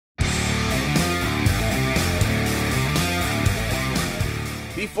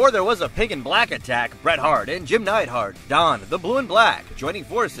Before there was a pink and black attack, Bret Hart and Jim Neidhart donned the blue and black, joining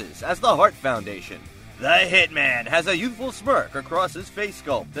forces as the Hart Foundation. The Hitman has a youthful smirk across his face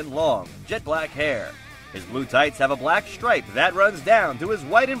sculpt and long, jet black hair. His blue tights have a black stripe that runs down to his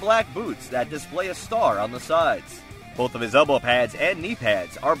white and black boots that display a star on the sides. Both of his elbow pads and knee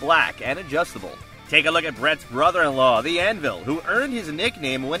pads are black and adjustable. Take a look at Bret's brother-in-law, the Anvil, who earned his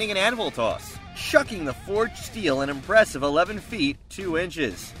nickname winning an anvil toss, shucking the forged steel an impressive 11 feet, 2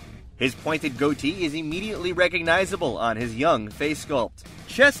 inches. His pointed goatee is immediately recognizable on his young face sculpt.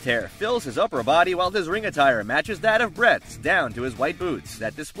 Chest hair fills his upper body while his ring attire matches that of Bret's down to his white boots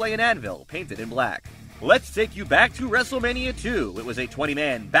that display an anvil painted in black. Let's take you back to WrestleMania 2. It was a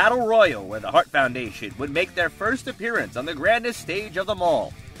 20-man battle royal where the Hart Foundation would make their first appearance on the grandest stage of them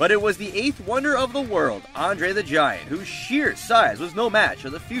all. But it was the 8th wonder of the world, Andre the Giant, whose sheer size was no match for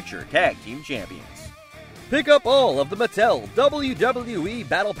the future tag team champions. Pick up all of the Mattel WWE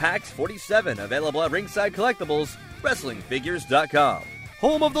Battle Packs 47 available at Ringside Collectibles, WrestlingFigures.com,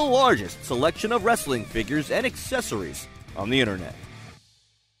 home of the largest selection of wrestling figures and accessories on the internet.